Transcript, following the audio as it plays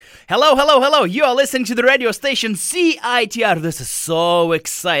Hello, hello, hello. You are listening to the radio station CITR. This is so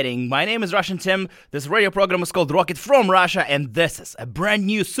exciting. My name is Russian Tim. This radio program is called Rocket from Russia, and this is a brand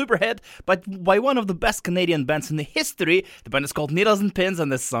new super hit by one of the best Canadian bands in the history. The band is called Needles and Pins,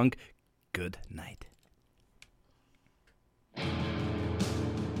 and this song, Good Night.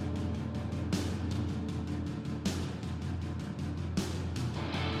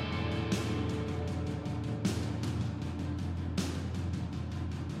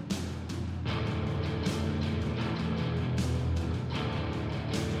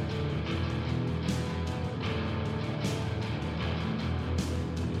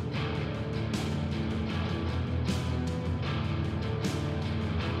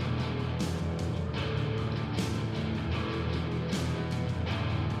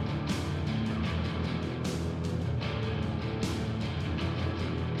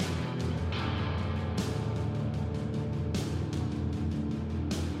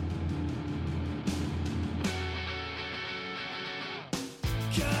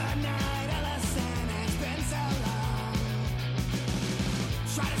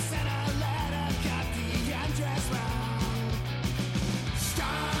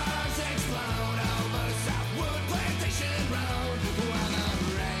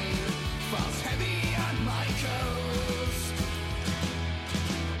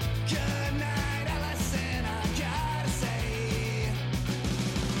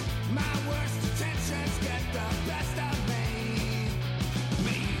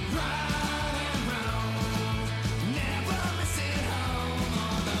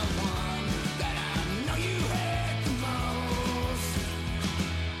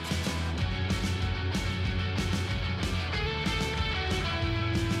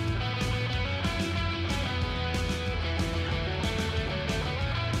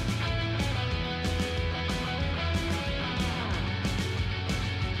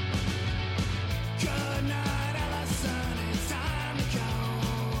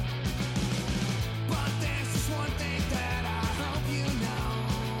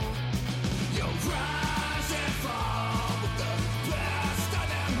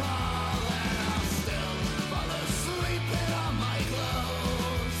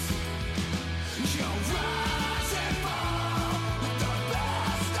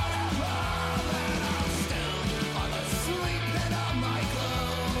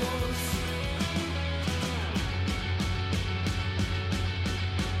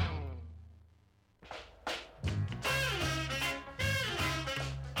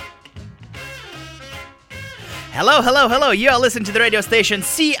 Hello, hello, hello. You are listening to the radio station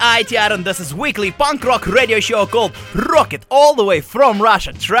CITR, and this is weekly punk rock radio show called Rocket, all the way from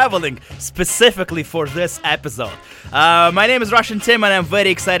Russia, traveling specifically for this episode. My name is Russian Tim, and I'm very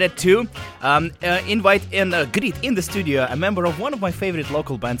excited to invite and greet in the studio a member of one of my favorite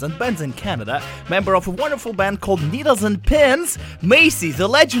local bands and bands in Canada, member of a wonderful band called Needles and Pins, Macy, the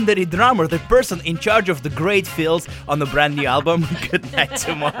legendary drummer, the person in charge of the great fills on the brand new album, Good Night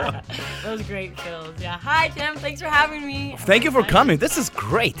Tomorrow. Those great fills, yeah. Hi, Tim. Thanks for having me. Thank you for coming. This is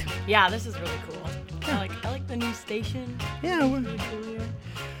great. Yeah, this is really cool. I like the new station. Yeah, It's really cool here.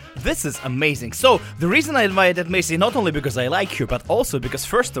 This is amazing. So, the reason I invited Macy, not only because I like you, but also because,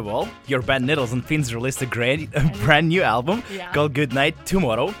 first of all, your band Needles and Pins released a brand new album called Good Night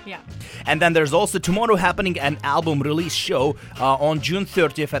Tomorrow. Yeah. And then there's also tomorrow happening an album release show on June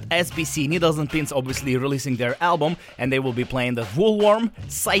 30th at SBC. Needles and Pins obviously releasing their album, and they will be playing the Woolworm,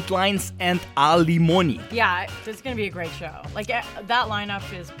 Sightlines, and Alimony. Yeah, it's going to be a great show. Like, that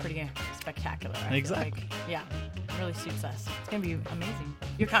lineup is pretty spectacular. I feel Exactly. like. Yeah, it really suits us. It's going to be amazing.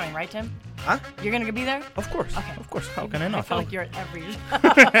 You're coming, right, Tim? Huh? You're going to be there? Of course. Okay. Of course. How can I not? I feel like you're at every...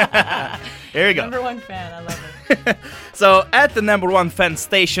 Here you go. Number one fan. I love it. So, at the number one fan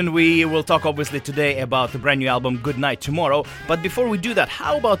station, we will talk obviously today about the brand new album Good Night Tomorrow. But before we do that,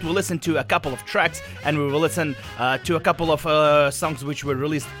 how about we listen to a couple of tracks, and we will listen to a couple of songs which were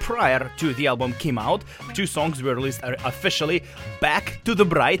released prior to the album came out. 2 songs were released officially, Back to the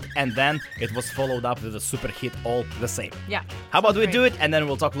Bright, and then it was followed up with a super hit all the same. Yeah. How about we great. do it, and then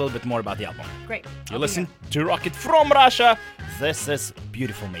we'll talk a little bit more about the album. Great. You listen to Rocket from Russia. This is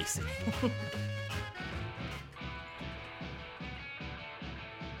beautiful Macy.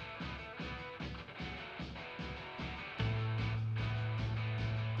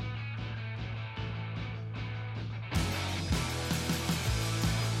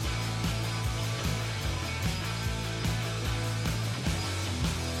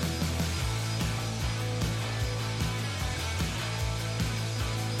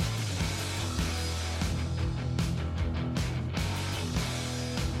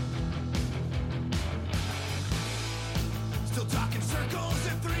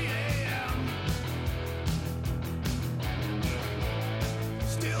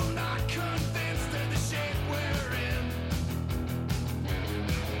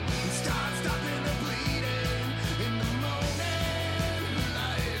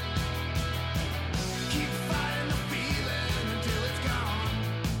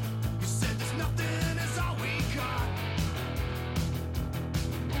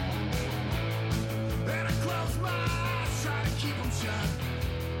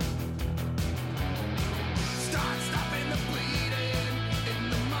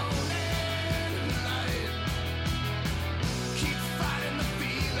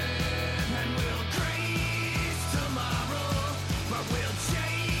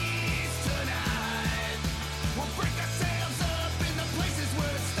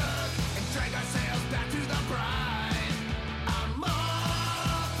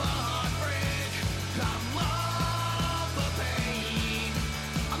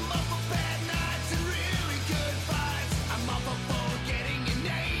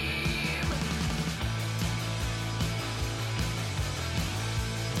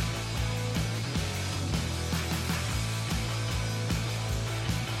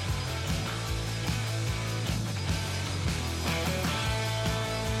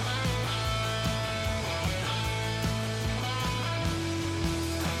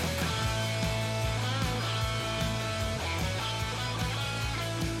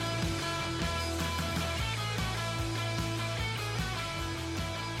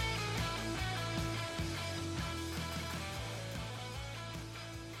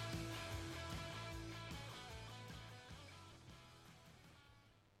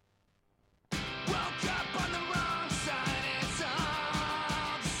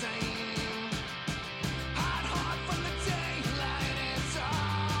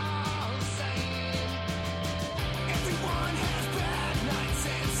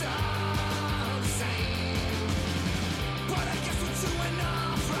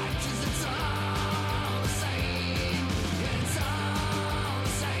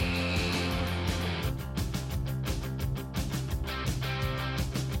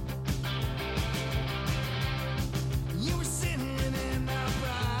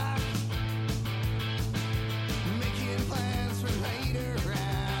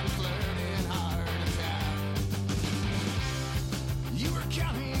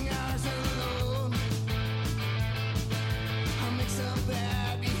 counting hours alone. I'll make some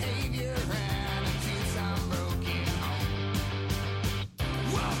bad behavior and until some broken home.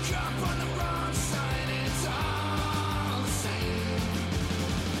 Woke up on the wrong side, it's all the same.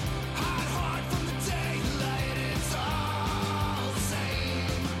 Hot heart from the daylight, it's all the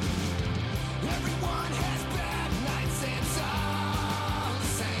same. Everyone has bad nights, it's all the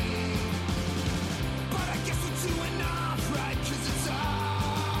same. But I guess we're doing alright, 'cause it's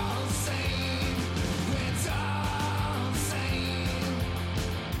all the same. It's all the same.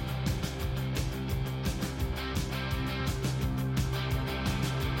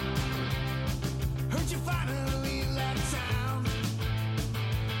 Heard you finally left town.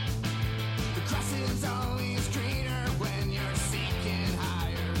 The grass is always greener when you're seeking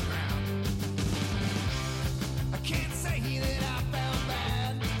higher ground. I can't say that I felt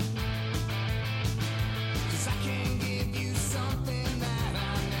bad, 'cause I can give you something that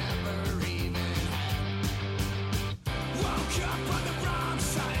I never even had. Woke up on the wrong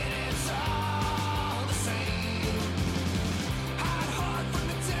side, it's all the same. Hot heart from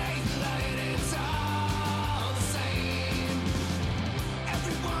the daylight, it's all the same.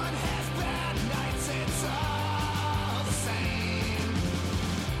 Everyone has bad nights, it's all the same.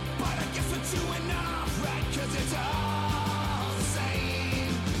 But I guess we're doing alright, 'cause it's all the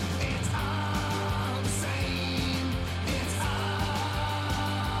same. It's all the same. It's all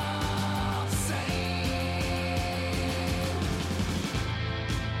the same.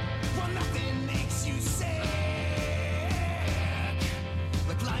 Well, nothing makes you sick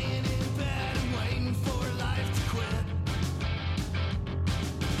like lying in bed and waiting for life to quit.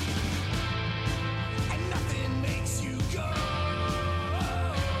 And nothing makes you go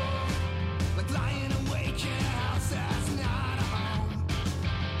like lying awake in a house that's not a home.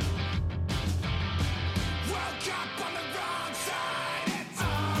 Woke up on the wrong side, it's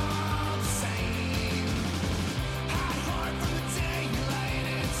all the same. Hot heart from the daylight,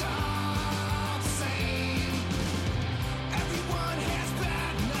 it's all the same. Everyone has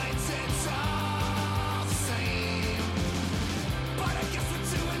bad nights, it's all the same. But I guess we're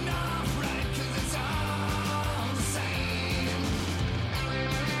doing alright, 'cause it's all the same.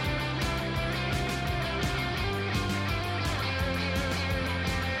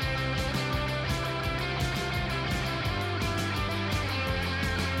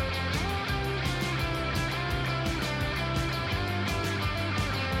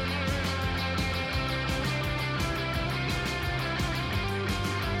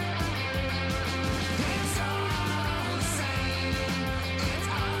 It's all the same. It's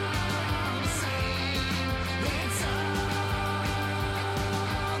all the same. It's all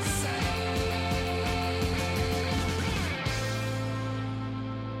the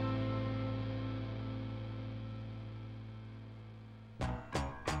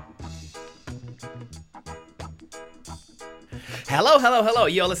Hello, hello, hello.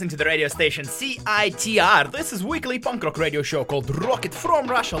 You're listening to the radio station CITR. This is weekly punk rock radio show called Rocket from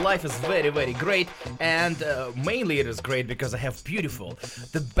Russia. Life is very, very great. And mainly it is great because I have beautiful,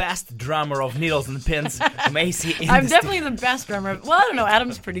 the best drummer of Needles and Pins, Macy. I'm definitely the best drummer. Well, I don't know.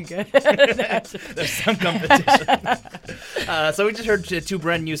 Adam's pretty good. There's some competition. So we just heard two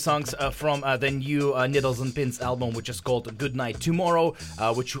brand new songs from the new Needles and Pins album, which is called Good Night Tomorrow,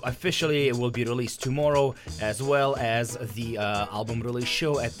 which officially will be released tomorrow, as well as the album release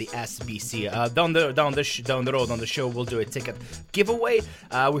show at the SBC. Down the road on the show, we'll do a ticket giveaway.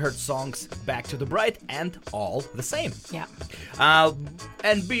 We heard songs Back to the Bright and All the Same. Yeah.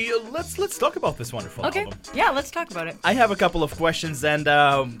 Let's talk about this wonderful Okay. album. Yeah, let's talk about it. I have a couple of questions, and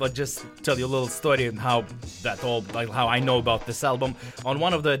but just tell you a little story and how I know about this album. On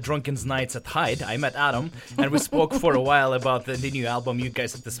one of the drunken nights at Hyde, I met Adam, and we spoke for a while about the new album. You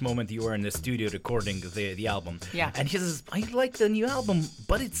guys, at this moment, you were in the studio recording the album. Yeah. And he says, I like the new album,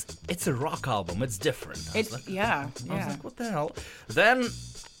 but it's a rock album. It's different. I was like, Yeah. I was like, what the hell? Then,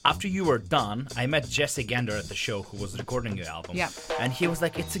 after you were done, I met Jesse Gander at the show, who was recording your album. Yeah. And he was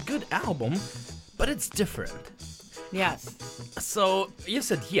like, it's a good album, but it's different. Yes. So you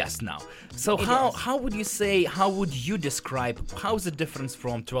said yes now. So It how is. how would you describe how's the difference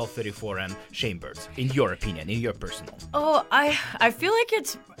from 1234 and Chamebirds in your opinion, in your personal? Oh, I feel like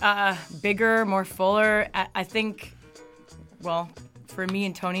it's bigger, more fuller. I think, well, for me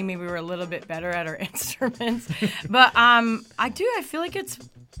and Tony, maybe we're a little bit better at our instruments, but I feel like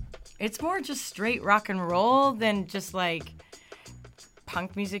it's more just straight rock and roll than just like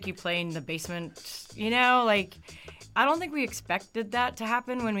punk music you play in the basement. You know, like I don't think we expected that to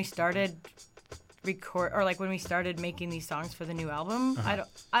happen when we started when we started making these songs for the new album.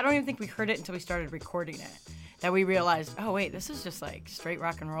 I don't even think we heard it until we started recording it. that we realized, oh wait, this is just like straight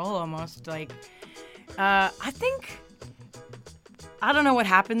rock and roll almost. Like, I think, I don't know what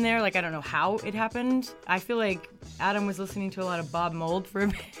happened there. Like, I don't know how it happened. I feel like Adam was listening to a lot of Bob Mould for a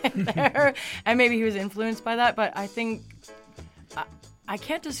bit there, and maybe he was influenced by that. But I think I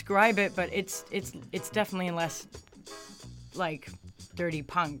can't describe it, but it's definitely less like dirty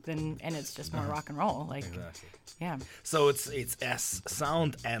punk and it's just more rock and roll. Like, Exactly. yeah. So it's as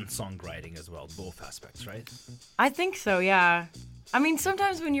sound and songwriting as well, both aspects, right? I think so, yeah. I mean,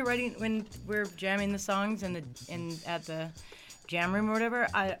 sometimes when we're jamming the songs in at the jam room or whatever,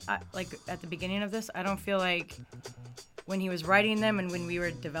 I like at the beginning of this, I don't feel like when he was writing them and when we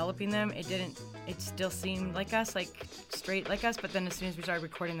were developing them, it still seemed like us, like straight like us. But then as soon as we started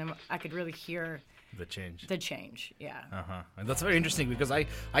recording them, I could really hear The change. the change. Yeah. And that's very interesting because I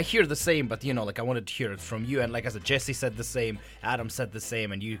hear the same, but like I wanted to hear it from you, and like I said, Jesse said the same, Adam said the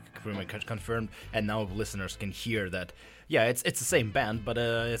same, and you pretty much confirmed, and now listeners can hear that. Yeah, it's the same band, but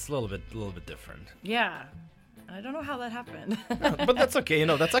it's a little bit different. Yeah. I don't know how that happened. But that's okay,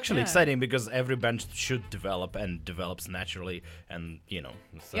 that's actually Yeah. exciting because every band should develop and develops naturally, and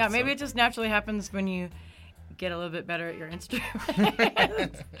Yeah, maybe it just naturally happens when you get a little bit better at your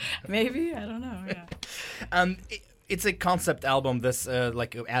instrument. Maybe, I don't know. Yeah. It's a concept album. This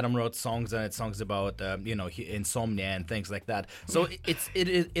like Adam wrote songs, and it's songs about insomnia and things like that. So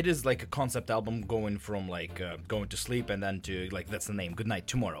it is like a concept album going from like going to sleep and then to like that's the name, Good Night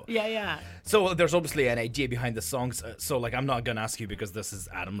Tomorrow. Yeah. So there's obviously an idea behind the songs. So like I'm not gonna ask you because this is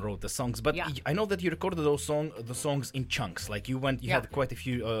Adam wrote the songs, but Yeah. I know that you recorded the songs in chunks. Like you Yeah. had quite a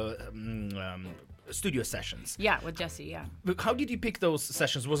few studio sessions. Yeah, with Jesse, yeah. But how did you pick those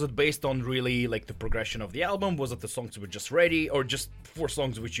sessions? Was it based on really like the progression of the album? Was it the songs were just ready, or just 4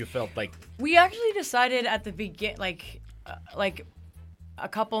 songs which you felt like? We actually decided at the begin, like a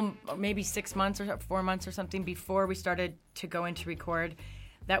couple, maybe 6 months or 4 months or something before we started to go into record,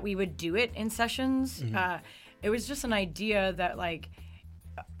 that we would do it in sessions. It was just an idea that like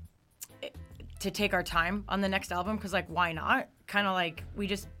to take our time on the next album, because like why not? Kind of like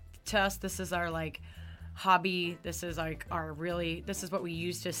to us, this is our like hobby. This is like this is what we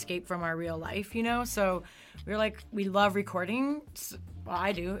use to escape from our real life, So we were like, we love recording. Well,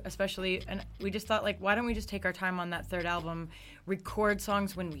 I do, especially. And we just thought like, why don't we just take our time on that third album, record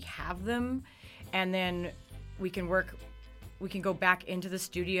songs when we have them, and then we can go back into the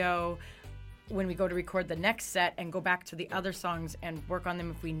studio when we go to record the next set and go back to the other songs and work on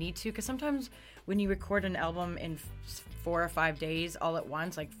them if we need to. Because sometimes when you record an album in 4 or 5 days all at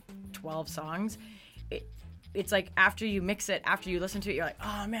once, like 12 songs, it's like after you mix it, after you listen to it, you're like,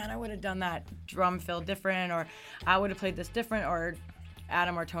 oh man, I would have done that drum fill different, or I would have played this different, or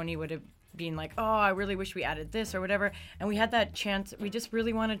Adam or Tony would have been like, oh, I really wish we added this or whatever. And we had that chance. We just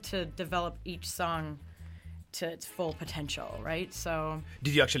really wanted to develop each song to its full potential, right? So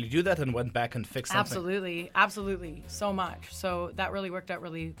Did you actually do that and went back and fixed something? absolutely, so much. So that really worked out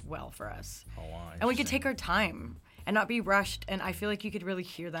really well for us. Oh, wow, And we could take our time and not be rushed. And I feel like you could really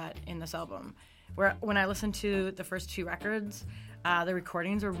hear that in this album. Where when I listened to the first 2 records, the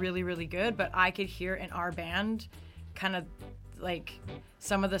recordings were really, really good, but I could hear in our band kind of like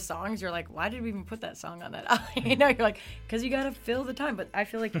some of the songs, you're like, why did we even put that song on that album? You're like, because you got to fill the time. But I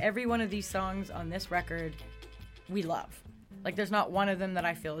feel like every one of these songs on this record, we love. Like, there's not one of them that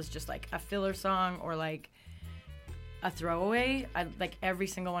I feel is just like a filler song or like a throwaway. Like every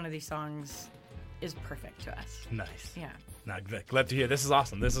single one of these songs is perfect to us. Nice. Yeah. Nah, glad to hear. This is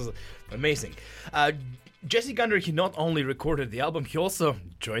awesome. This is amazing. Jesse Gunner, he not only recorded the album, he also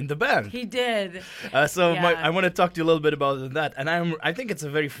joined the band. He did. So Yeah. I want to talk to you a little bit about that, and I think it's a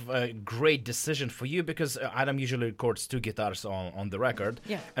very great decision for you because Adam usually records 2 guitars on the record,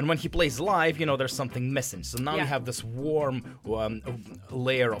 Yeah. and when he plays live, there's something missing. So now you Yeah. have this warm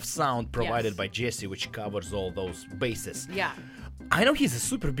layer of sound provided Yes. by Jesse, which covers all those bases. Yeah. I know he's a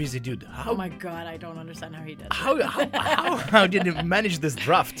super busy dude. Oh my God, I don't understand how he does it. How did he manage this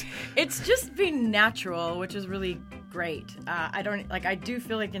draft? It's just being natural, which is really great. I do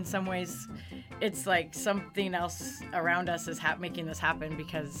feel like in some ways it's like something else around us is making this happen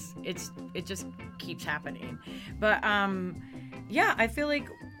because it just keeps happening. But yeah, I feel like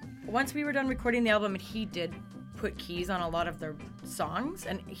once we were done recording the album, and he did put keys on a lot of the songs,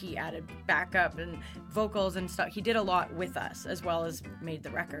 and he added backup and vocals and stuff. He did a lot with us as well as made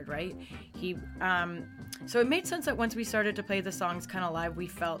the record, right? So it made sense that once we started to play the songs kind of live, we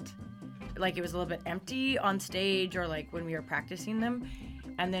felt like it was a little bit empty on stage or like when we were practicing them.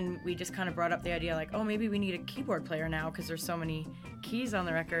 And then we just kind of brought up the idea like, oh, maybe we need a keyboard player now because there's so many keys on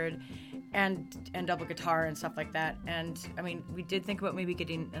the record. and double guitar and stuff like that. And I mean, we did think about maybe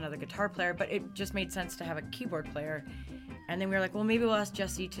getting another guitar player, but it just made sense to have a keyboard player. And then we were like, well, maybe we'll ask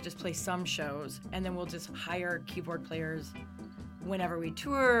Jesse to just play some shows, and then we'll just hire keyboard players whenever we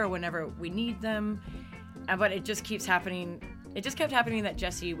tour or whenever we need them. But it just keeps happening. It just kept happening that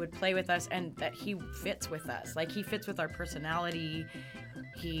Jesse would play with us and that he fits with us. Like, he fits with our personality.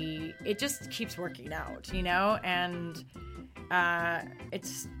 It just keeps working out, you know? And I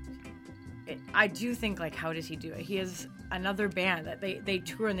do think, like, how does he do it? He has another band that they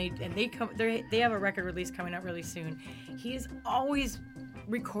tour and they have a record release coming out really soon. He is always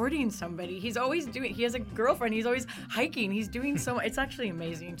recording somebody. He has a girlfriend. He's always hiking. He's doing so much. It's actually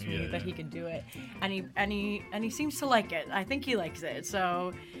amazing to me that he can do it. And he seems to like it. I think he likes it.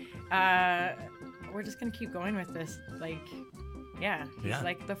 So we're just gonna keep going with this. Like, he's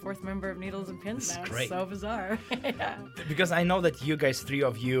like the fourth member of Needles and Pins now. Great. It's so bizarre. Yeah. Because I know that you guys, three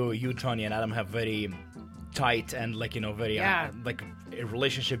of you, Tony and Adam, have very tight and very like a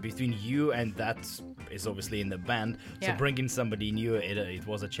relationship between you, and that is obviously in the band. So bringing somebody new, it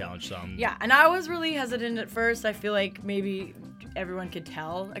was a challenge. So and I was really hesitant at first. I feel like maybe everyone could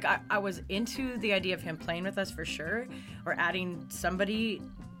tell. Like, I was into the idea of him playing with us for sure, or adding somebody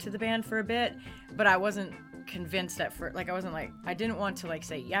to the band for a bit, but I wasn't convinced at first. Like, I didn't want to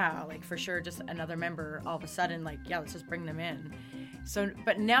say for sure just another member all of a sudden, let's just bring them in. So,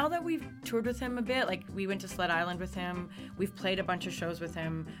 but now that we've toured with him a bit, like, we went to Sled Island with him, we've played a bunch of shows with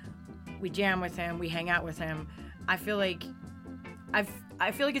him, we jam with him, we hang out with him, I feel like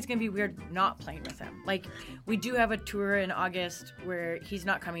it's gonna be weird not playing with him. Like, we do have a tour in August where he's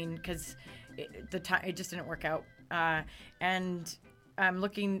not coming because it just didn't work out, and I'm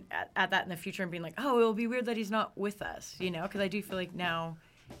looking at that in the future and being like, oh, it'll be weird that he's not with us, because I do feel like now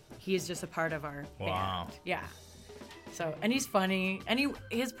he is just a part of our band. Yeah. So, and he's funny, and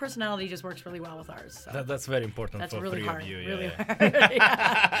his personality just works really well with ours. So. That's very important. That's for really three hard. of you. Really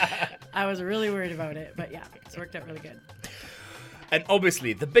hard. I was really worried about it, but it's worked out really good. And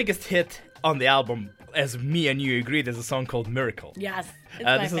obviously, the biggest hit on the album, as me and you agreed, is a song called Miracle. Yes, it's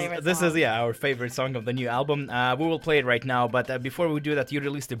my favorite song. This is our favorite song of the new album. We will play it right now, but before we do that, you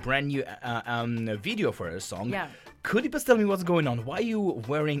released a brand new video for a song. Yeah. Could you please tell me what's going on? Why are you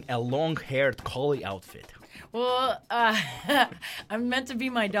wearing a long-haired collie outfit? Well, I'm meant to be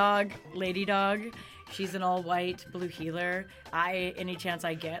my dog, Lady Dog. She's an all-white blue heeler. Any chance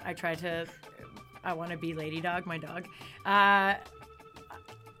I get, I want to be Lady Dog, my dog.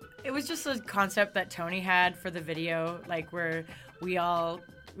 It was just a concept that Tony had for the video, like, where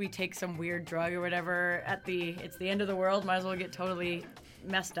we take some weird drug or whatever it's the end of the world, might as well get totally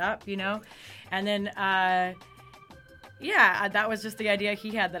messed up, And then, that was just the idea he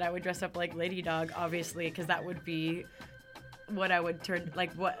had, that I would dress up like Lady Dog, obviously, because that would be what I would turn,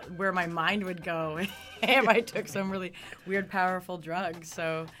 like, where my mind would go if I took some really weird, powerful drugs.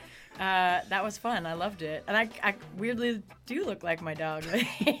 So that was fun. I loved it. And I weirdly do look like my dog. So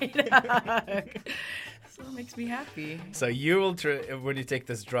it makes me happy. So you will, when you take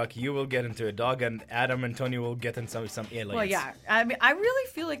this drug, you will get into a dog, and Adam and Tony will get into some aliens. Well, yeah. I mean, I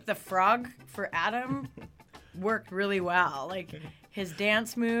really feel like the frog for Adam worked really well. Like, his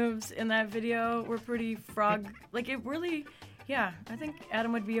dance moves in that video were pretty frog. Like, it really, I think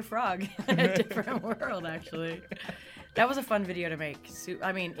Adam would be a frog in a different world, actually. That was a fun video to make.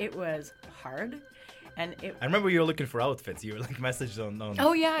 I mean, it was hard. And I remember you were looking for outfits. You were like messaged on.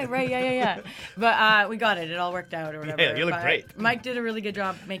 Oh yeah, right, yeah. But we got it. It all worked out or whatever. Yeah, you look great. Mike did a really good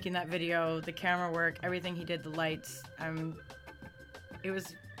job making that video. The camera work, everything he did, the lights. It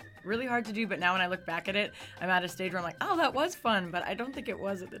was really hard to do, but now when I look back at it, I'm at a stage where I'm like, oh, that was fun, but I don't think it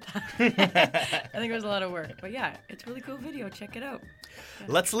was at the time. I think it was a lot of work. But yeah, it's a really cool video. Check it out. Yeah.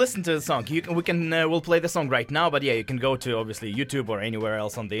 Let's listen to the song. We'll play the song right now, but you can go to obviously YouTube or anywhere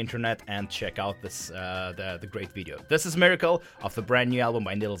else on the internet and check out this the great video. This is Miracle off the brand new album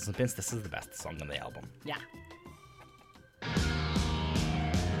by Needles and Pins. This is the best song on the album. Yeah.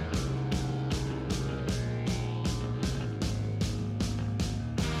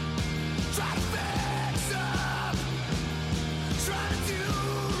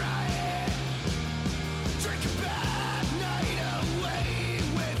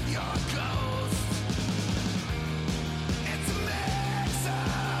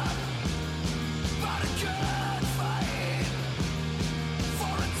 For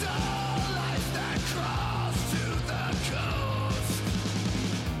a dull life that crawls to the coast.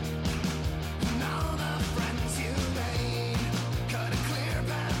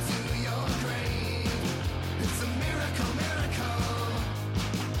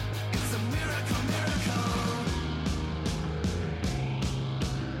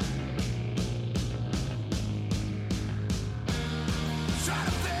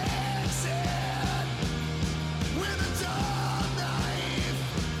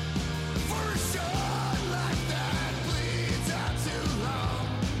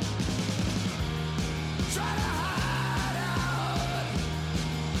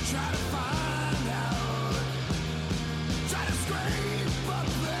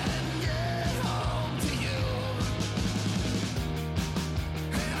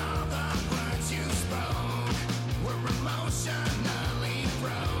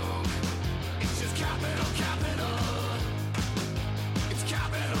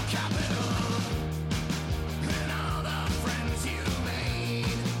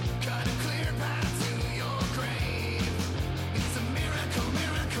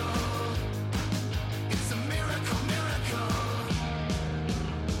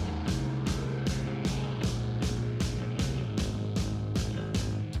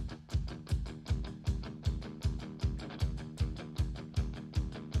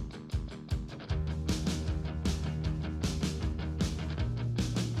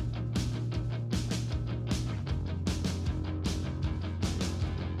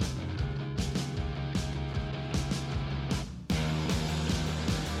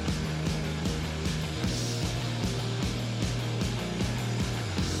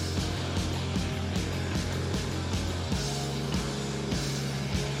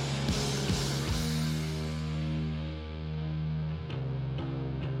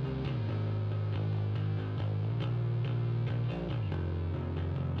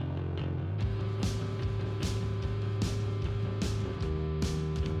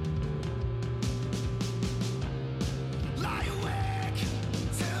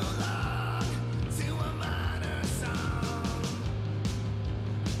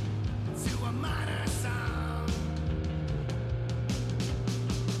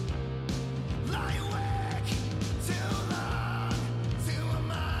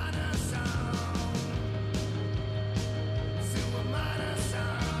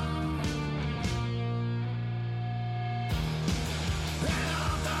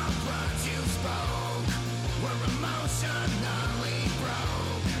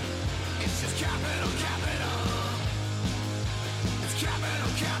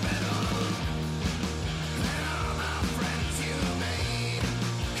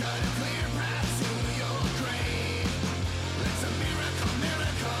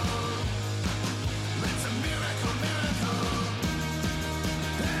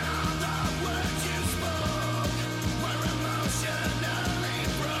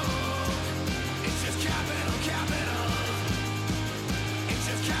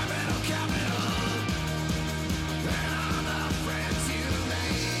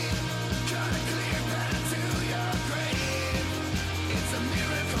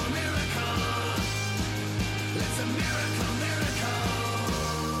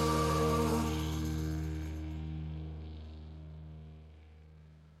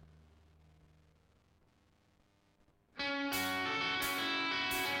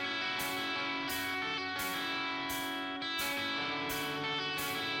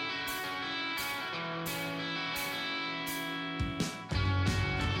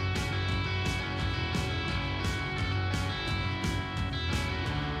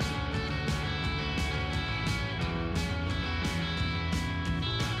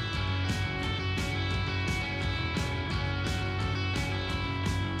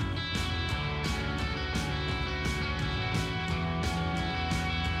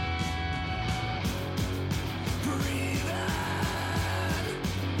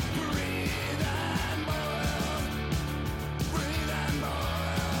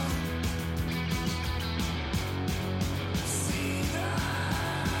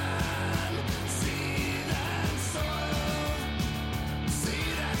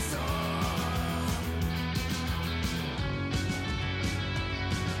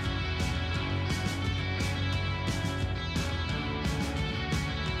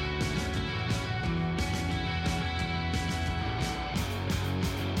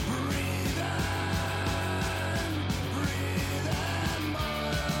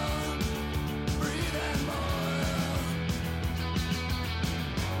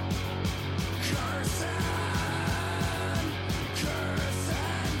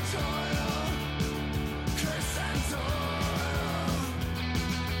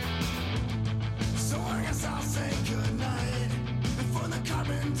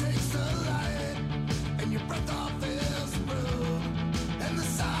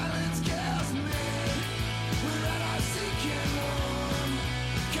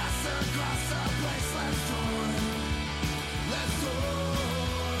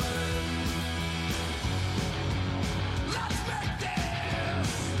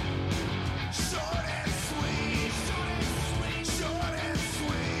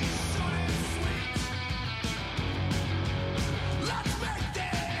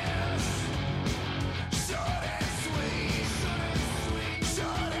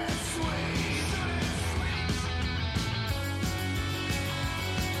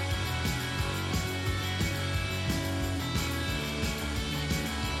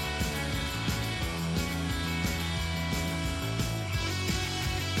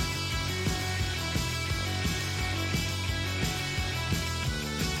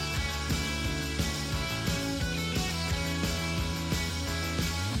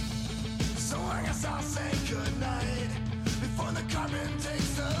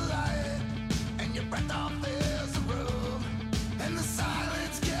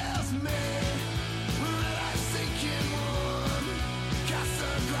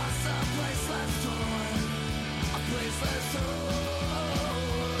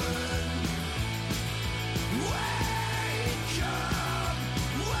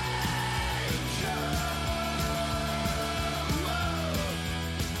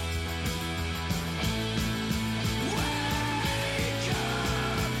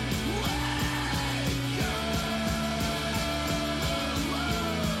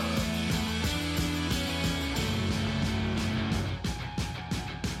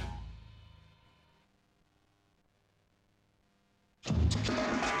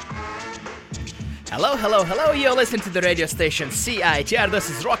 Hello, hello, hello. You're listening to the radio station CITR. This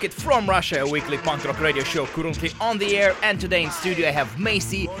is Rocket from Russia, a weekly punk rock radio show currently on the air. And today in studio I have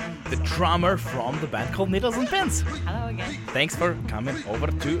Macy, the drummer from the band called Needles and Pins. Hello again. Thanks for coming over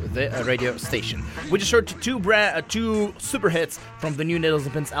to the radio station. We just heard two super hits from the new Needles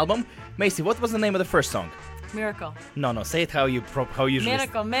and Pins album. Macy, what was the name of the first song? Miracle. No, say it how you usually.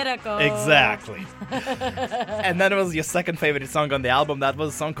 Miracle. Exactly. And then it was your second favorite song on the album. That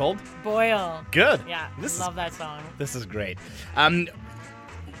was a song called Boyle. Good. Yeah, This love that song. This is great.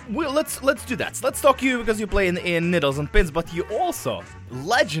 Well, let's do that. Let's talk you because you play in Needles and Pins, but you also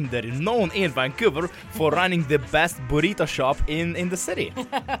legendary, known in Vancouver for running the best burrito shop in the city.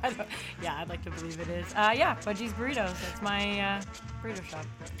 Yeah, I'd like to believe it is. Yeah, Budgie's Burritos. That's my burrito shop.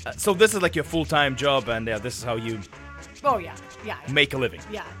 So this is like your full-time job, and this is how you Oh yeah, yeah. make a living.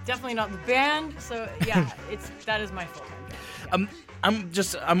 Yeah, definitely not the band. So yeah, that is my full-time job. Yeah.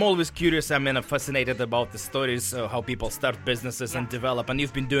 I'm always curious. I'm fascinated about the stories, how people start businesses and develop. And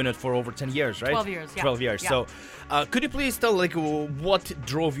you've been doing it for over 10 years, right? 12 years, yeah. 12 years. Yeah. So, could you please tell, like, what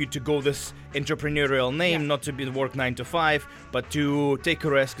drove you to go this entrepreneurial name, not to work 9 to 5, but to take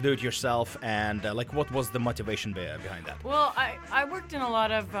a risk, do it yourself, and like, what was the motivation behind that? Well, I worked in a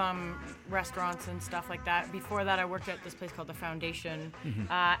lot of restaurants and stuff like that. Before that, I worked at this place called The Foundation,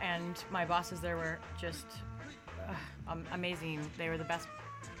 and my bosses there were just amazing. They were the best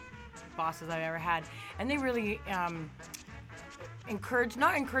bosses I've ever had, and they really not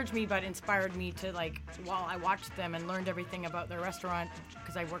encouraged me, but inspired me to, like, while I watched them and learned everything about their restaurant,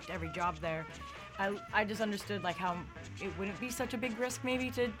 because I worked every job there, I just understood, like, how it wouldn't be such a big risk maybe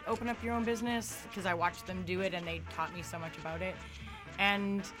to open up your own business, because I watched them do it and they taught me so much about it.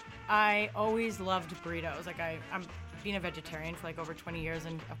 And I always loved burritos. Like, I'm been a vegetarian for like over 20 years,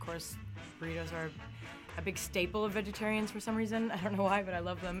 and of course burritos are a big staple of vegetarians for some reason. I don't know why, but I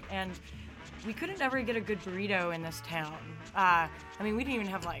love them. And we couldn't ever get a good burrito in this town. I mean, we didn't even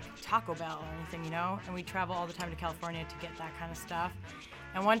have like Taco Bell or anything, you know? And we travel all the time to California to get that kind of stuff.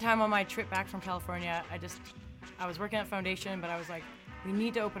 And one time on my trip back from California, I was working at Foundation, but I was like, we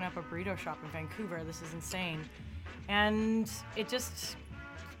need to open up a burrito shop in Vancouver. This is insane. And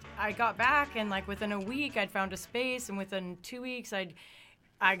I got back, and like within a week I'd found a space, and within 2 weeks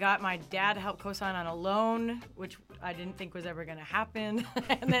I got my dad to help co-sign on a loan, which I didn't think was ever going to happen.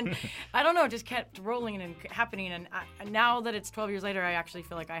 And then, I don't know, it just kept rolling and happening. And now that it's 12 years later, I actually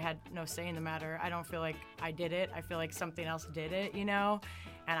feel like I had no say in the matter. I don't feel like I did it. I feel like something else did it, you know?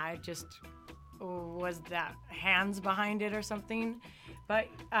 And I just was that hands behind it or something. But,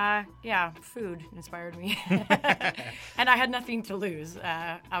 yeah, food inspired me. And I had nothing to lose.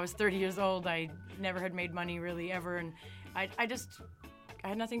 I was 30 years old. I never had made money really ever. And I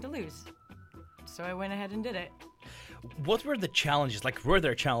had nothing to lose. So I went ahead and did it. What were the challenges? Like, were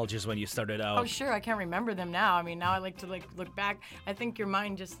there challenges when you started out? Oh, sure. I can't remember them now. I mean, now I like to look back. I think your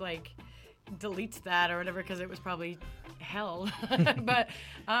mind just like deletes that or whatever because it was probably hell. But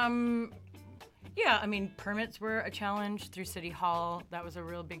yeah, I mean, permits were a challenge through City Hall. That was a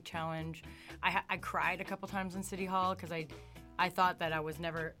real big challenge. I cried a couple times in City Hall because I thought that I was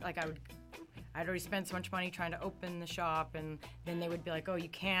never, like, I'd already spent so much money trying to open the shop, and then they would be like, oh, you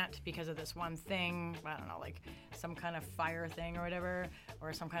can't because of this one thing. I don't know, like some kind of fire thing or whatever,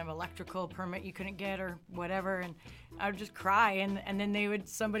 or some kind of electrical permit you couldn't get or whatever. And I would just cry, and then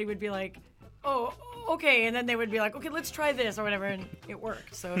somebody would be like, oh, okay. And then they would be like, okay, let's try this or whatever. And it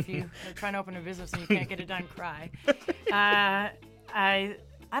worked. So if you are trying to open a business and you can't get it done, cry. I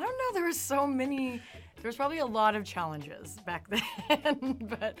don't know. There was probably a lot of challenges back then,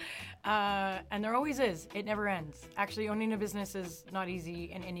 but and there always is. It never ends. Actually, owning a business is not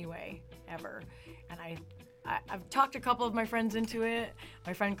easy in any way, ever. And I've talked a couple of my friends into it.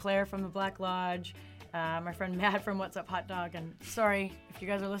 My friend Claire from the Black Lodge, my friend Matt from What's Up Hot Dog, and sorry if you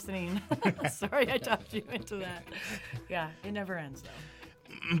guys are listening. Sorry I talked you into that. Yeah, it never ends, though.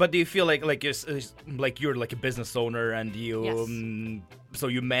 But do you feel like you're like a business owner and you Yes. So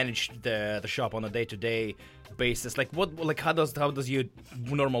you manage the shop on a day-to-day basis? Like how does your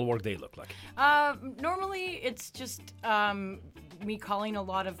normal work day look like? Normally it's just me calling a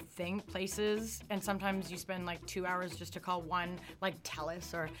lot of places, and sometimes you spend like 2 hours just to call one, like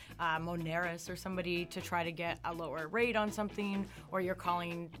TELUS or Moneris or somebody to try to get a lower rate on something, or you're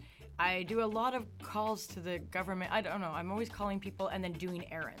calling. I do a lot of calls to the government. I don't know. I'm always calling people and then doing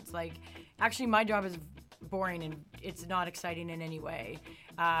errands. Like, actually, my job is boring and it's not exciting in any way.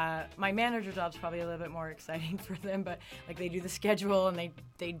 My manager job's probably a little bit more exciting for them, but like they do the schedule and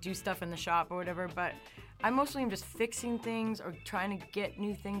they do stuff in the shop or whatever. But I mostly am just fixing things or trying to get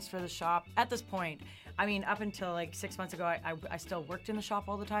new things for the shop. At this point, I mean, up until like 6 months ago, I still worked in the shop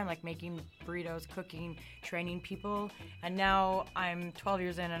all the time, like making burritos, cooking, training people. And now I'm 12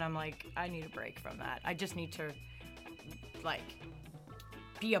 years in and I'm like, I need a break from that. I just need to like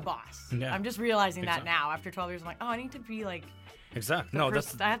be a boss. Yeah. I'm just realizing that Exactly. now after 12 years. I'm like, oh, I need to be like, Exactly. No,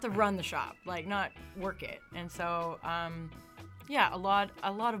 that's I have to run the shop, like not work it. And so, yeah, a lot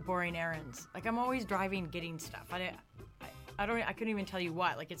of boring errands. Like I'm always driving, getting stuff. I couldn't even tell you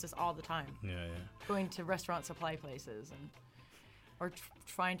what. Like it's just all the time. yeah. Going to restaurant supply places or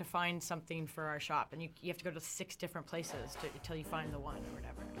trying to find something for our shop, and you have to go to 6 different places until you find the one or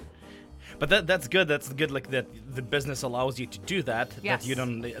whatever. But that's good. That's good. Like that, the business allows you to do that. Yes. That you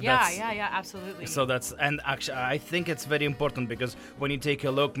don't. Yeah, absolutely. So that's, and actually, I think it's very important because when you take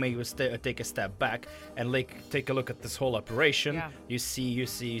a look, maybe take a step back and like take a look at this whole operation. Yeah. You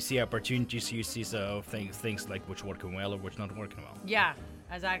see opportunities. You see things like which working well or which not working well. Yeah,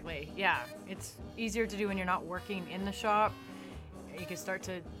 exactly. Yeah, it's easier to do when you're not working in the shop. You can start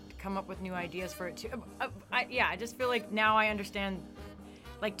to come up with new ideas for it too. I just feel like now I understand.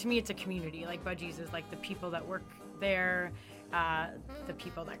 Like to me, it's a community. Like Budgies is like the people that work there, the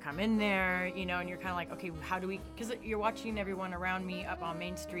people that come in there, you know. And you're kind of like, okay, how do we? Because you're watching everyone around me up on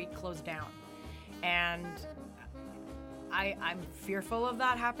Main Street close down, and I'm fearful of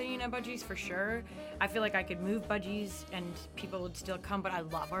that happening at Budgies for sure. I feel like I could move Budgies and people would still come, but I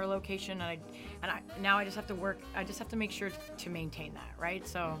love our location, and now I just have to work. I just have to make sure to maintain that, right?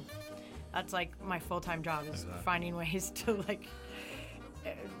 So that's like my full-time job is finding ways to like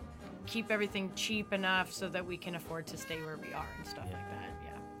keep everything cheap enough so that we can afford to stay where we are and stuff like that.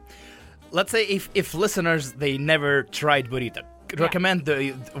 Yeah. Let's say if listeners they never tried burrito, recommend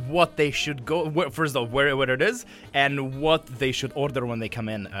what they should go first of all, where it is and what they should order when they come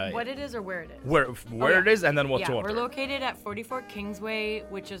in. What it is or where it is? Where it is and then what to order. We're located at 44 Kingsway,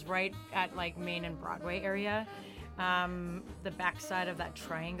 which is right at like Main and Broadway area, the backside of that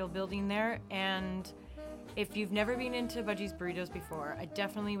triangle building there. And if you've never been into Budgies Burritos before, I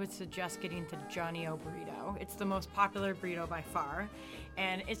definitely would suggest getting the Johnny O Burrito. It's the most popular burrito by far.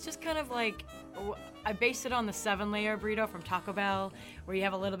 And it's just kind of like, I based it on the 7-layer burrito from Taco Bell, where you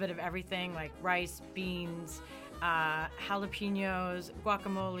have a little bit of everything like rice, beans, jalapenos,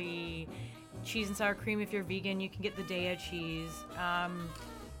 guacamole, cheese and sour cream. If you're vegan, you can get the Daya cheese.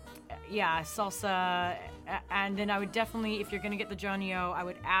 Salsa. And then I would definitely, if you're going to get the Johnny O, I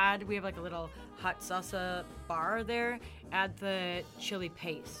would add, we have like a little hot salsa bar there, add the chili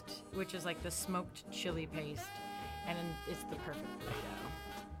paste, which is like the smoked chili paste. And then it's the perfect burrito.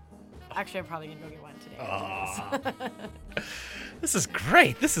 Actually, I'm probably going to go get one today. This is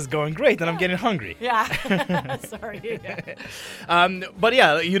great. This is going great, and I'm getting hungry. Yeah. Sorry. But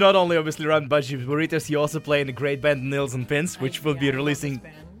yeah, you not only obviously run Budgies Burritos, you also play in a great band Nails and Pins, which will be I love releasing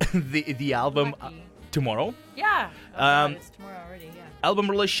this the album Lucky. tomorrow. Yeah. Oh, God, it's tomorrow already, yeah.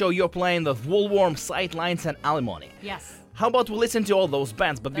 Album release show, you're playing the Woolworm, Sightlines, and Alimony. Yes. How about we listen to all those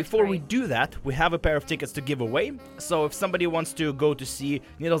bands? But That's before we great. do that, we have a pair of tickets to give away. So if somebody wants to go to see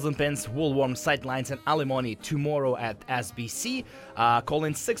Needles and Pins, Woolworm, Sightlines, and Alimony tomorrow at SBC, call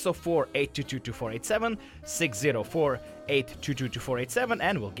in 604-822-2487, 604-822-2487,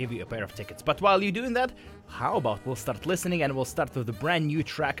 and we'll give you a pair of tickets. But while you're doing that, how about we'll start listening, and we'll start with a brand new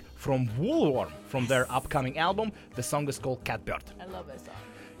track from Woolworm from their upcoming album. The song is called Catbird. I love this song.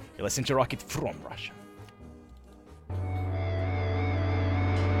 You listen to Rocket from Russia. Catbird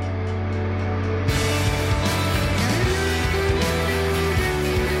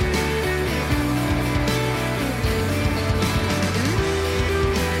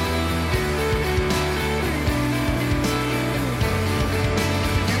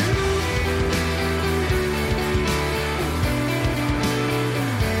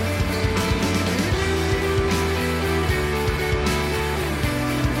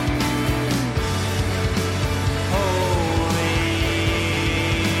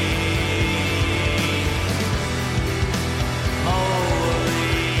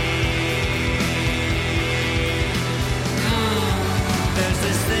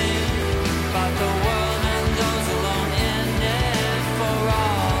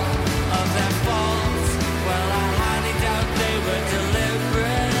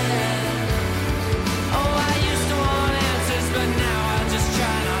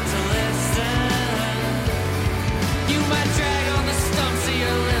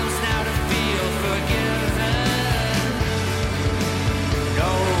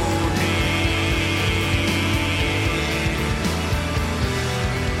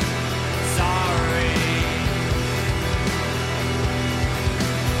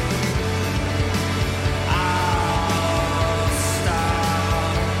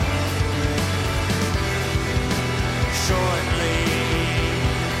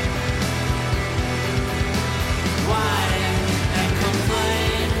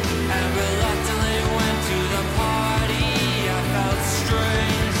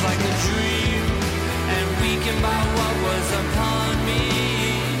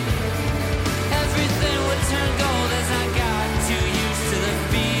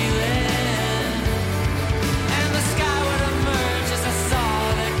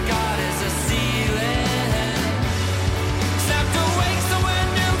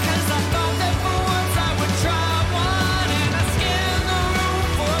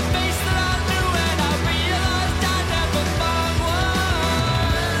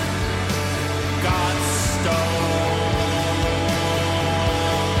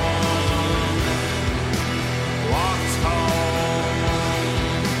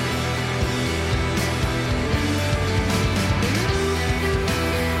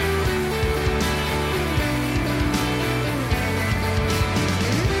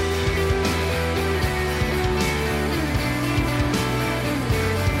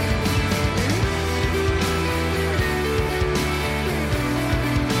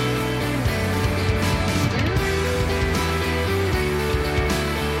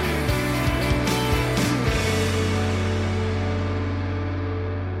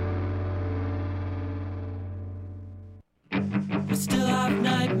still have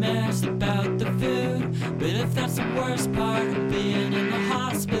nightmares about the food. But if that's the worst part of being in the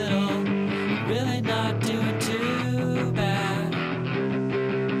hospital, I'm really not doing too bad.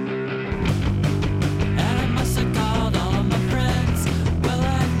 And I must have called all of my friends, well,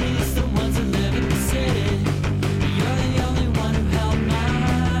 at least the ones that live in the city. You're the only one who held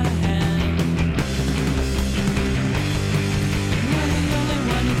my hand. You're the only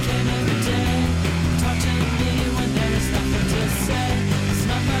one who came every day, talk to me when there's nothing to say. There's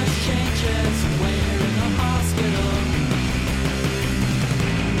not much changes when you're in the hospital.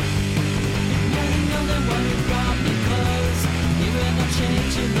 You're the only one who brought me clothes, even though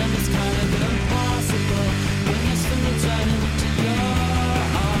changing them is kind of impossible when you're still returning to your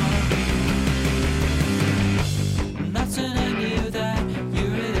arms. And that's when I knew that you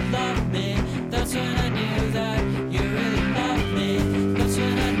really loved me. That's when I knew that you really loved me. That's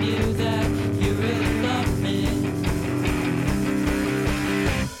when I knew that you really loved me.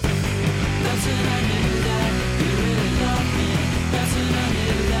 That's when I knew that you really loved me. That's when I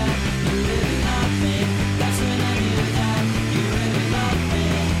knew that you really loved me. That's when I knew that you really loved me.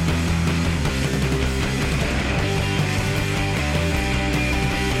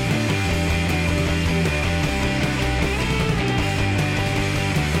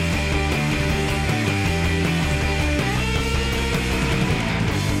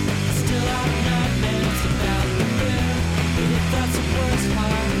 Still have nightmares about the moon. But if that's the worst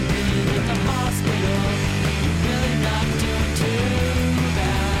part of being in the hospital, you're really not doing too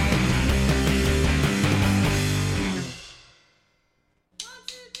bad.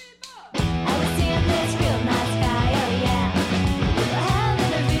 I was seeing this real nice guy, oh yeah. We were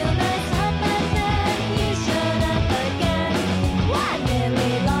having a real nice time, but then you showed up again. I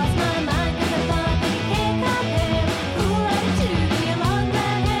nearly lost my mind 'cause I thought that you can't compare. Cool attitude, your long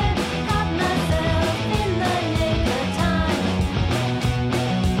brown hair. Caught myself in the nick of time.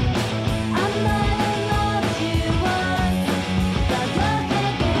 I might have loved you once, but love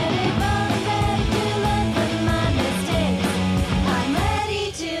can't get it wrong. Ready to learn from my mistakes. I'm ready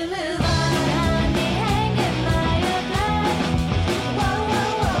to move on. Behind me hanging by a thread. Whoa, whoa,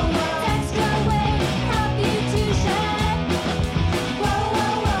 whoa, whoa. Extra weight, help you to shed. Whoa,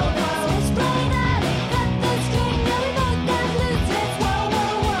 whoa, whoa, whoa. Switch blade out and cut the string. Now we both got loose ends. Whoa,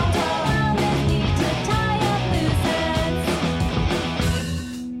 whoa, whoa, whoa. I always need to tie up loose ends.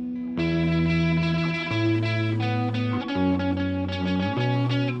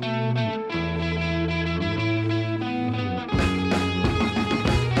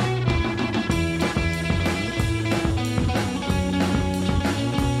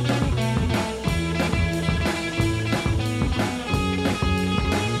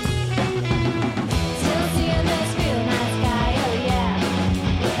 Still seeing this real nice guy, oh yeah.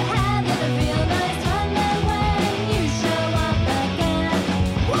 We were having a real nice time, but when you show up again,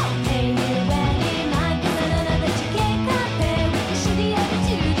 won't pay you any mind 'cause I know that you can't compare with your shitty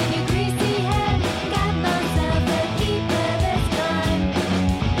attitude and your greasy hair. Got myself a keeper this time.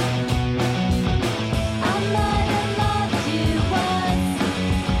 I might have loved you once,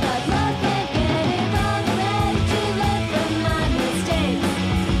 but love can't get it wrong. Ready to learn from my mistakes.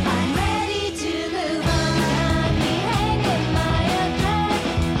 I'm ready to move on. Behind me hanging by a thread.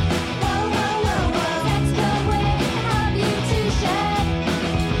 Whoa, whoa, whoa, whoa. Extra weight, help you to shed.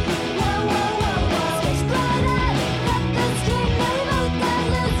 Whoa, whoa, whoa, whoa. Switch blade out and cut the string. Now we both got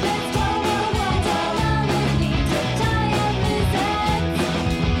loose ends. Whoa, whoa, whoa, whoa. I always need to tie up loose ends.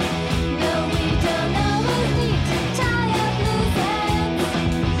 No, we don't always need to tie up loose ends.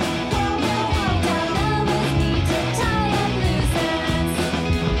 Whoa, whoa, whoa. Don't always need to tie up loose ends.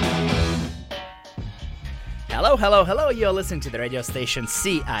 Hello, hello, hello. You're listening to the radio station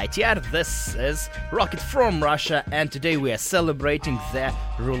CITR. This is Rocket from Russia, and today we are celebrating the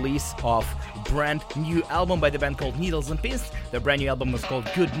release of brand new album by the band called Needles and Pins. The brand new album is called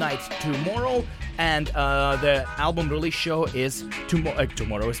Good Night Tomorrow, and the album release show is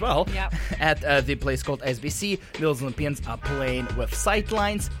tomorrow as well. Yep. At the place called SBC. Needles and Pins are playing with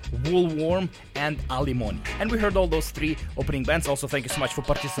Sightlines, Woolworm, and Alimony. And we heard all those three opening bands. Also, thank you so much for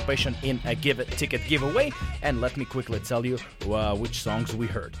participation in a ticket giveaway. And let me quickly tell you which songs we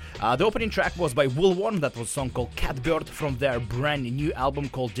heard. The opening track was by Woolworm. That was a song called Catbird from their brand new album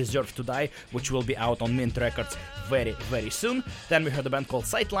called Deserve to Die, which will be out on Mint Records very, very soon. Then we heard a band called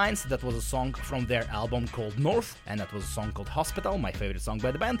Sightlines. That was a song from their album called North, and that was a song called Hospital, my favorite song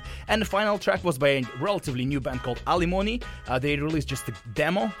by the band. And the final track was by a relatively new band called Alimony. They released just a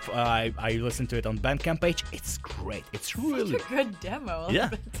demo. I listened to it on Bandcamp page. It's great. It's really Such a good demo. Yeah.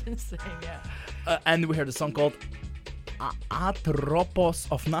 That's insane, yeah. and we heard a song called Atropos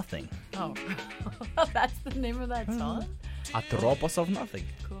of Nothing. Oh, that's the name of that song? Atropos of Nothing.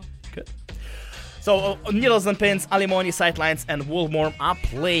 Cool. Good. So, Needles and Pins, Alimony, Sightlines, and Woolmore are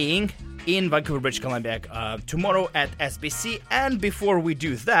playing in Vancouver, British Columbia tomorrow at SBC. And before we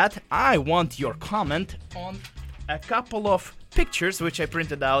do that, I want your comment on a couple of pictures which I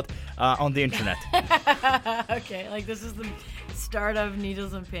printed out on the internet. Okay, like this is the start of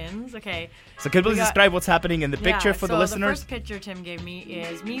Needles and Pins. Okay. So can you please got- describe what's happening in the picture Yeah, for the so listeners? The first picture Tim gave me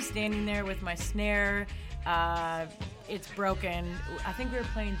is me standing there with my snare. It's broken. I think we were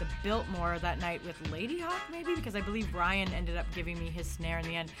playing the Biltmore that night with Lady Hawk, maybe, because I believe Ryan ended up giving me his snare in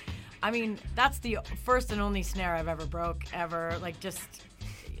the end. I mean, that's the first and only snare I've ever broke, ever. Like, just,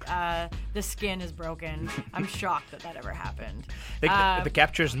 the skin is broken. I'm shocked that ever happened. The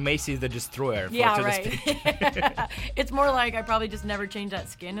capture is Macy the Destroyer. Yeah, to right. speak. It's more like I probably just never changed that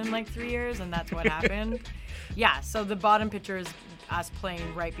skin in like 3 years, and that's what happened. Yeah, so the bottom picture is us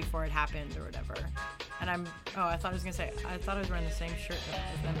playing right before it happened or whatever. And I thought I was wearing the same shirt, but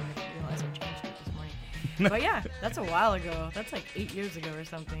then I realized I changed it this morning. But yeah, that's a while ago. That's like 8 years ago or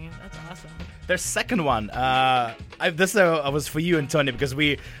something. That's awesome. There's second one. This was for you and Tony because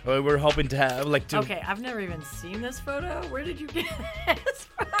we were hoping to have Okay, I've never even seen this photo. Where did you get this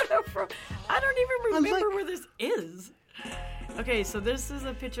photo from? I don't even remember where this is. Okay, so this is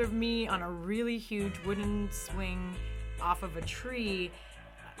a picture of me on a really huge wooden swing off of a tree,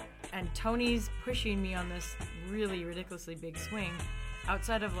 and Tony's pushing me on this really ridiculously big swing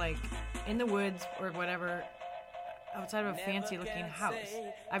outside of like in the woods or whatever, outside of a fancy looking house.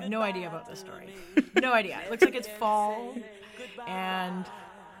 I have no idea about this story. No idea. It looks like it's fall, and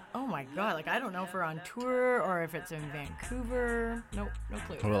oh my god, like I don't know if we're on tour or if it's in Vancouver. No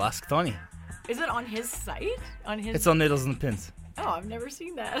clue. We'll ask Tony. Is it on his site? On his? It's on Needles and Pins. Oh, I've never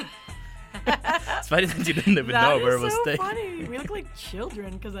seen that. It's funny that you didn't even know where it was so taken. funny. We look like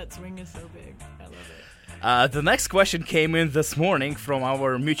children because that swing is so big. I love it. The next question came in this morning from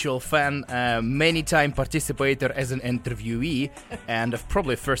our mutual fan, many-time participator as an interviewee, and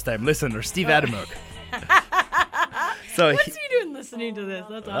probably first-time listener, Steve Adamuk. So What's he doing listening to this?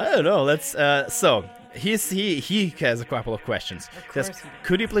 That's I awesome. don't know. Let's. So he has a couple of questions. course Says, he does.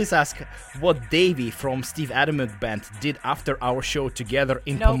 could you please ask what Davey from Steve Adamuk Band did after our show together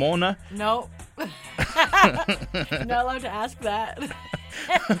in Nope. Pomona? No. Not allowed to ask that.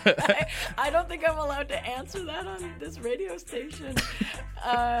 I don't think I'm allowed to answer that on this radio station.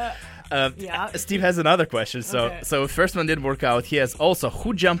 Yeah. Steve has another question. So, Okay. so first one didn't work out. He has also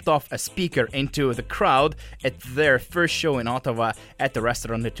who jumped off a speaker into the crowd at their first show in Ottawa at the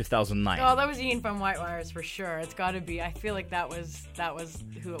restaurant in 2009. Oh, that was Ian from White Wires for sure. It's got to be. I feel like that was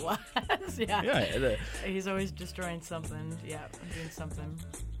who it was. Yeah. Yeah. He's always destroying something. Yeah, doing something.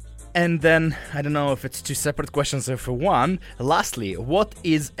 And then I don't know if it's two separate questions or for one. Lastly, what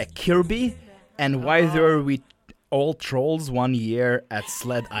is a Kirby, and why were we all trolls 1 year at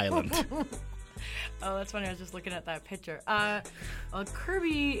Sled Island? Oh, that's funny. I was just looking at that picture.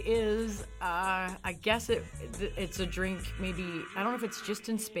 Kirby is, I guess it's a drink. Maybe I don't know if it's just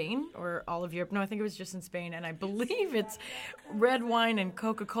in Spain or all of Europe. No, I think it was just in Spain, and I believe it's red wine and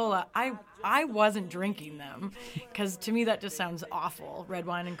Coca-Cola. I wasn't drinking them because to me that just sounds awful. Red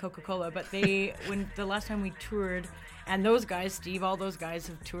wine and Coca-Cola. But when the last time we toured, and those guys, Steve, all those guys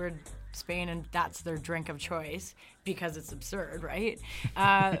have toured Spain, and that's their drink of choice because it's absurd, right?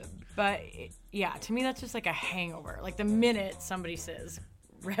 But yeah, to me that's just like a hangover. Like the minute somebody says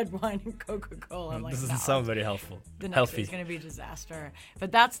red wine and Coca-Cola, I'm like, This no, doesn't sound very helpful. the next Healthy. day's gonna be a disaster.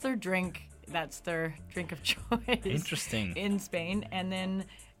 But that's their drink. That's their drink of choice. Interesting. In Spain, and then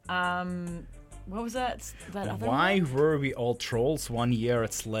what was that? That other Why one? were we all trolls 1 year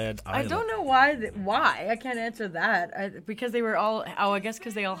at Sled I Island? don't know why. Why I can't answer that. Because they were all. Oh, I guess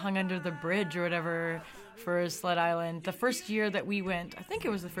because they all hung under the bridge or whatever for Sled Island. The first year that we went, I think it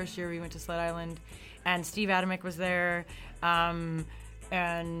was the first year we went to Sled Island, and Steve Adamuk was there, and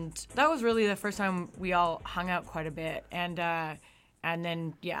that was really the first time we all hung out quite a bit. And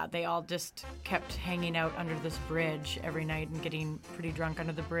then yeah, they all just kept hanging out under this bridge every night and getting pretty drunk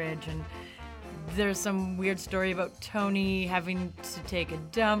under the bridge. And there's some weird story about Tony having to take a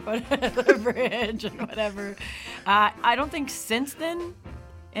dump under the bridge and whatever. I don't think since then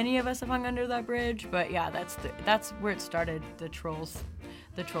any of us have hung under that bridge, but yeah, that's where it started. The troll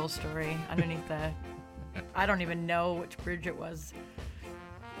story underneath the. I don't even know which bridge it was.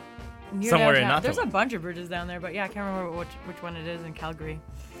 Near Somewhere in downtown. Ottawa. There's a bunch of bridges down there, but yeah, I can't remember which one it is in Calgary.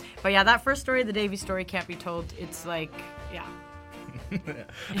 But yeah, that first story, the Davy story, can't be told. It's like, yeah.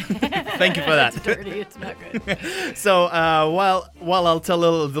 Thank you for that. It's dirty. It's not good. So while I'll tell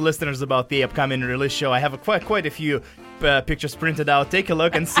the listeners about the upcoming release show, I have quite a few pictures printed out. Take a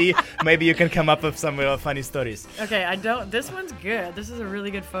look and see. Maybe you can come up with some funny stories. Okay, I don't. This one's good. This is a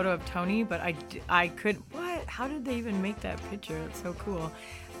really good photo of Tony, but I could. What? How did they even make that picture? It's so cool.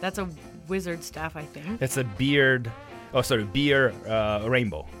 That's a wizard staff, I think. It's a beer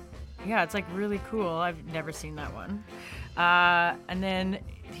rainbow. Yeah, it's like really cool. I've never seen that one. And then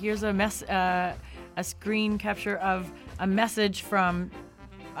here's a screen capture of a message from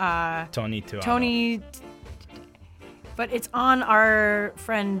Tony to Tony, but it's on our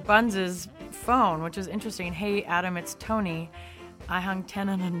friend Buns' phone, which is interesting. Hey, Adam, it's Tony. I hung 10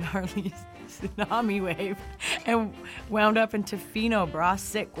 on a gnarly tsunami wave and wound up in Tofino, bra,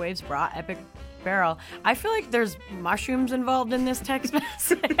 sick waves, bra, epic barrel. I feel like there's mushrooms involved in this text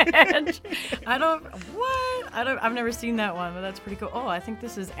message. I've never seen that one, but that's pretty cool. Oh, I think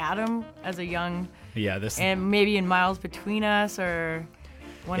this is Adam as a young, this and maybe in Miles Between Us or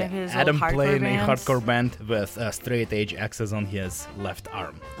one of his Adam old hardcore playing a bands. hardcore band with straight edge X's on his left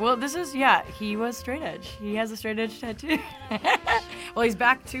arm. Well, this is, he was straight edge. He has a straight edge tattoo. Well, he's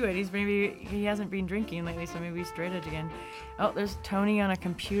back to it. He hasn't been drinking lately, so maybe he's straight edge again. Oh, there's Tony on a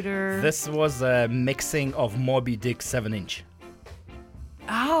computer. This was a mixing of Moby Dick 7-inch.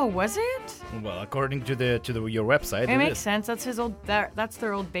 Oh, was it? Well, according to your website, It makes is. sense. That's his old. That's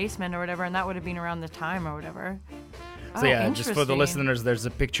their old basement or whatever, and that would have been around the time or whatever. So just for the interesting. listeners, there's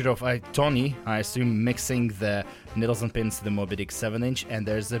a picture of Tony, I assume, mixing the Needles and Pins, the Moby Dick 7-inch, and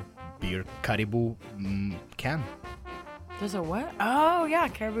there's a beer Caribou can. There's a what? Oh yeah,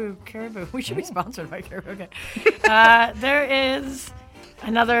 Caribou. We should be sponsored by Caribou. Okay. There is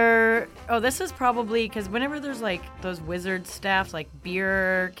another. Oh, this is probably because whenever there's like those wizard staffs, like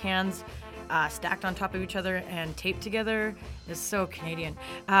beer cans stacked on top of each other and taped together, is so Canadian.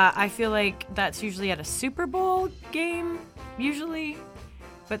 I feel like that's usually at a Super Bowl game, usually.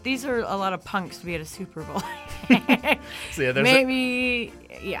 But these are a lot of punks to be at a Super Bowl. So yeah, there's maybe,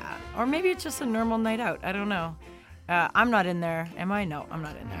 or maybe it's just a normal night out. I don't know. I'm not in there. Am I? No, I'm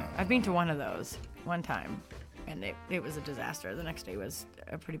not in there. I've been to one of those one time, and it was a disaster. The next day was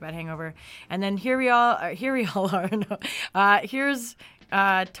a pretty bad hangover. And then here we all are. No. Here's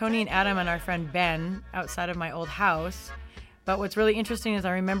Tony and Adam and our friend Ben outside of my old house. But what's really interesting is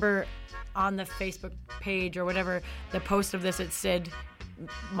I remember on the Facebook page or whatever, the post of this, it said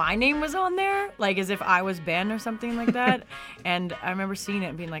my name was on there, like as if I was Ben or something like that. And I remember seeing it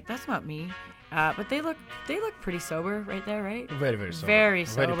and being like, that's not me. But they look pretty sober right there, right? very, very sober. Very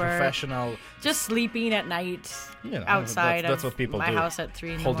sober. Very professional. Just sleeping at night You know, outside that's of what people my do. house at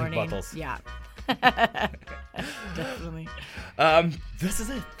 3 in the Holding morning. bottles. Yeah. Definitely. This is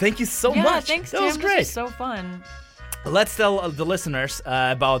it. Thank you so Yeah, much. thanks, that Tim. was great. This was so fun. Let's tell the listeners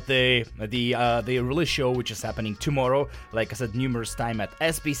about the release show, which is happening tomorrow. Like I said, numerous time at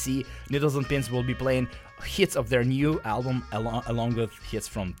SBC. Needles and Pins will be playing hits of their new album along with hits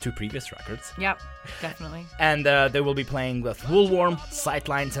from 2 previous records. Yep, definitely. And they will be playing with Woolworm,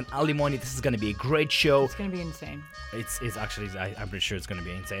 Sightlines, and Alimony. This is going to be a great show. It's gonna be insane. It's actually, I'm pretty sure it's going to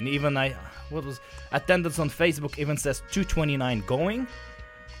be insane. Even attendance on Facebook even says 229 going.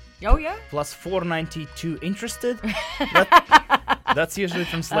 Oh yeah. Plus 492 interested. That's usually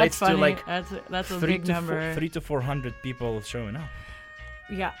translates That's funny. to like that's a big number. 300 to 400 people showing up.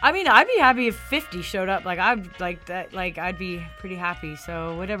 Yeah, I mean, I'd be happy if 50 showed up. Like I'd like that. Like I'd be pretty happy.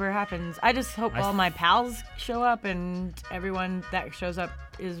 So whatever happens, I just hope all my pals show up and everyone that shows up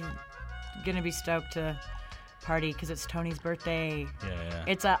is gonna be stoked to party because it's Tony's birthday. Yeah.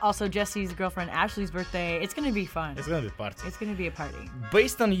 It's also Jesse's girlfriend Ashley's birthday. It's gonna be fun. It's going to be a party. It's gonna be a party.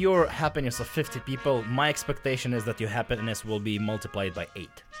 Based on your happiness of 50 people, my expectation is that your happiness will be multiplied by 8.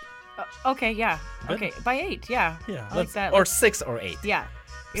 Okay, yeah. Good. Okay, by 8, yeah. Yeah, I like that. Or 6 or 8. Yeah.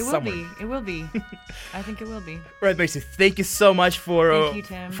 It will Somewhere. be. It will be. I think it will be. Right, Macy, thank you so much for Thank you,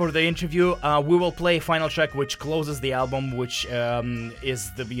 Tim. for the interview. We will play final track, which closes the album, which is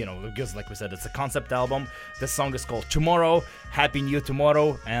because like we said, it's a concept album. The song is called Tomorrow. Happy New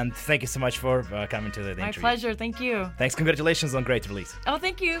Tomorrow, and thank you so much for coming to the My interview. pleasure. Thank you. Thanks, congratulations on great release. Oh,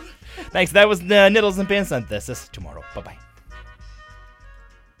 thank you. Thanks, that was Needles and Pins, and this is Tomorrow. Bye-bye.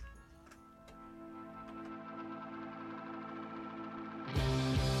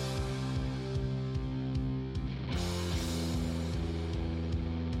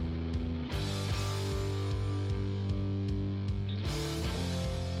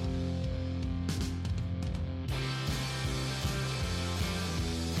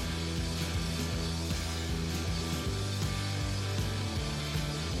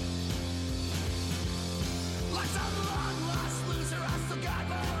 Like some long-lost loser, I still got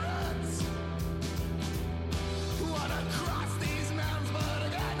my roots. Wanna cry